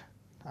consider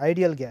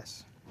ideal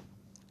gas,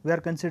 we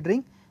are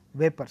considering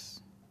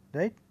vapors,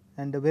 right,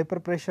 and the vapor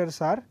pressures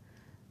are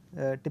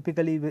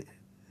typically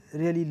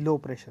really low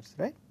pressures,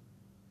 right,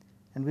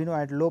 and we know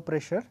at low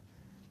pressure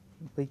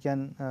we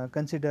can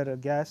consider a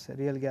gas, a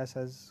real gas,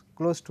 as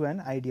close to an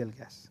ideal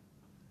gas,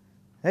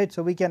 right.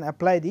 So, we can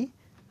apply the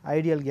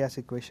ideal gas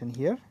equation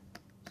here.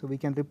 So, we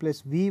can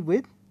replace V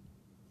with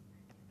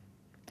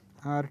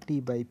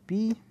RT by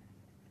P.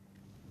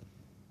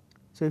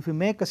 So, if we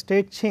make a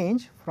state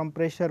change from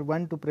pressure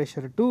 1 to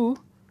pressure 2,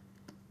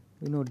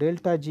 we know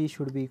delta G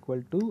should be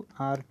equal to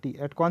RT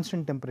at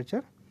constant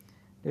temperature,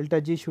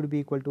 delta G should be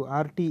equal to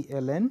RT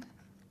ln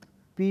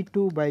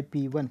P2 by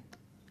P1,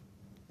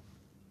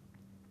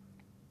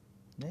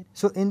 right.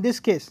 So, in this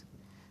case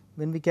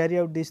when we carry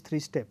out these 3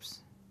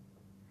 steps,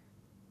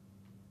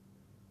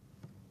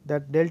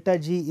 that delta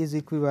G is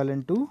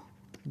equivalent to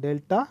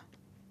delta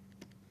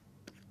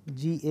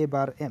G A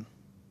bar m,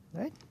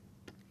 right,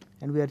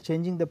 and we are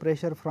changing the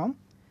pressure from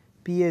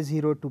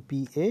PA0 to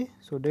PA.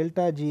 So,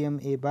 delta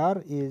Gm A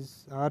bar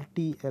is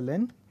RT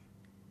ln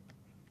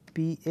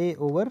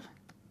PA over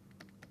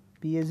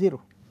PA0,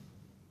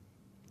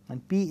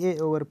 and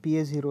PA over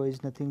PA0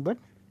 is nothing but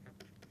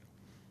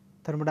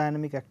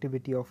thermodynamic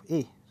activity of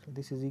A. So,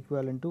 this is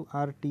equivalent to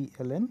RT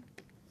ln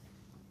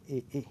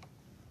AA,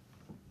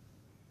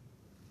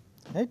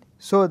 right.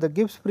 So, the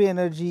Gibbs free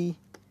energy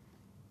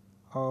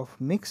of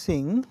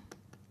mixing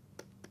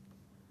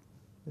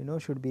you know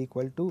should be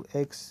equal to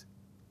X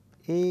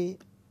A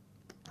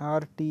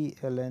RT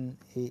ln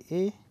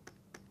AA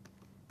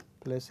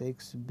plus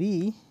X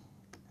B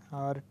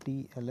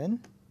RT ln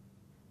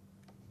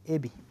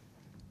AB.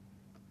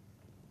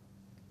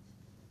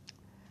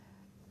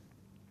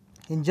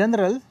 In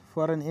general,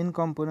 for an n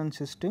component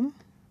system,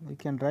 we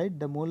can write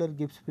the molar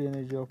Gibbs free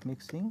energy of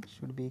mixing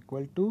should be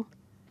equal to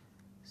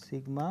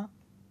sigma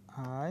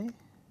I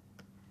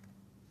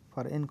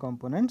for n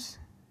components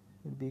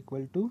will be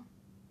equal to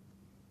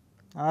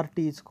RT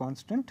is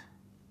constant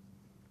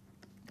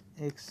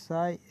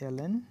Xi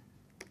ln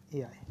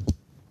AI,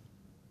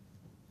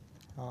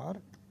 or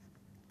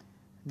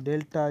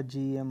delta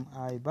Gm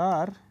I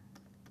bar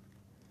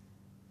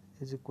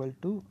is equal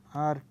to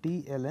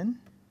RT ln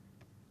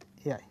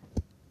AI.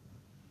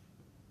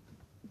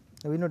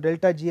 Now, we know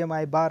delta Gm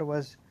I bar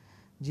was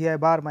Gi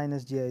bar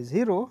minus Gi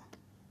 0.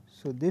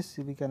 So, this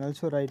we can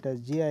also write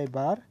as Gi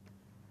bar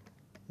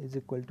is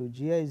equal to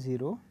Gi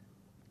 0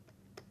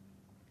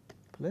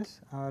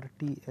 plus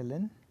RT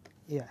ln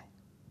AI.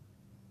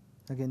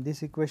 Again,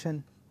 this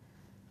equation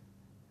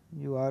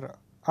you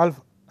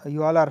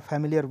all are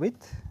familiar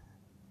with,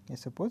 I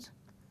suppose,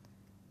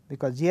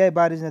 because Gi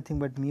bar is nothing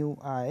but mu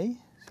I.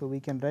 So, we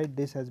can write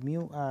this as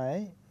mu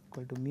I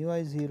equal to mu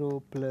I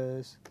 0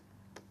 plus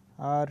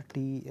RT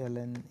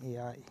ln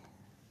AI.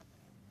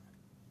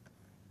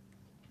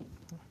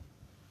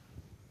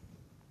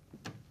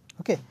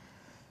 Okay.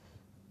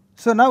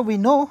 So, now we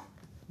know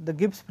the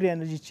Gibbs free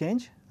energy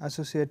change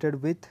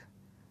associated with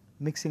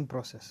mixing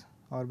process,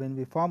 or when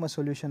we form a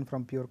solution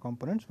from pure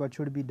components, what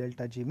should be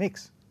delta G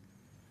mix,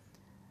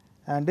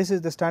 and this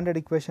is the standard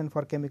equation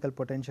for chemical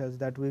potentials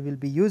that we will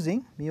be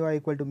using, mu I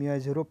equal to mu I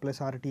 0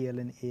 plus RT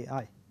ln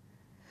AI.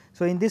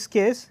 So, in this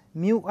case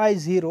mu I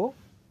 0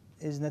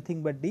 is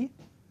nothing but the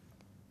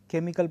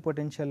chemical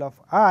potential of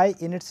I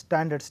in its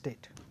standard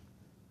state,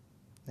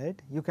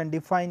 right. You can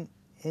define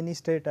any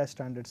state as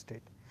standard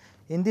state.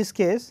 In this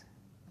case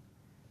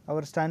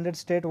our standard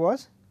state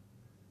was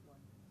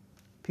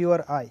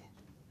pure I.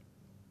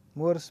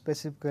 More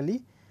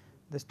specifically,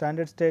 the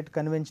standard state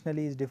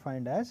conventionally is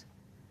defined as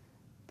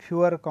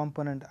pure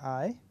component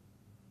I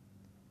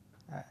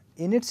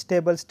in its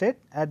stable state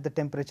at the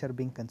temperature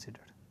being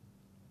considered.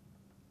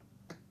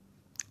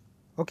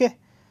 Okay.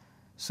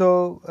 So,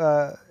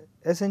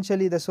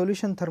 essentially the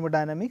solution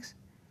thermodynamics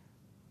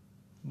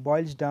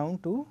boils down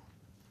to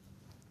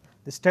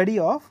the study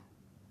of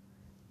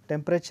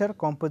temperature,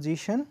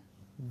 composition,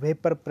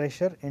 vapor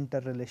pressure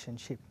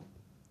interrelationship,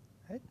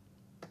 right.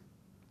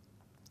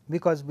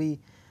 Because we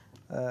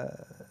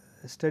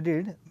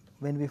studied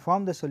when we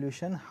form the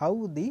solution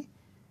how the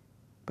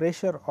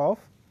pressure of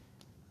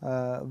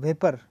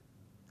vapor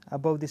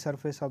above the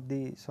surface of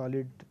the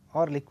solid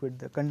or liquid,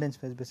 the condensed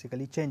phase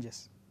basically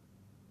changes,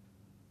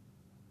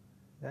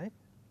 right,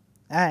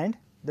 and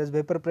this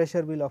vapor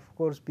pressure will of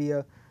course be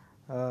a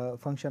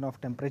function of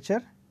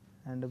temperature,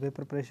 and the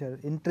vapor pressure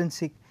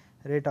intrinsic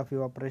rate of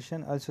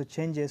evaporation also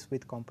changes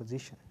with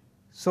composition.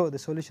 So, the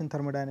solution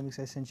thermodynamics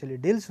essentially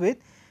deals with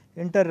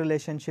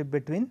interrelationship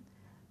between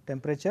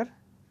temperature,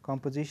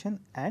 composition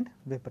and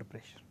vapor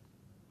pressure.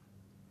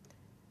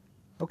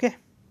 Okay.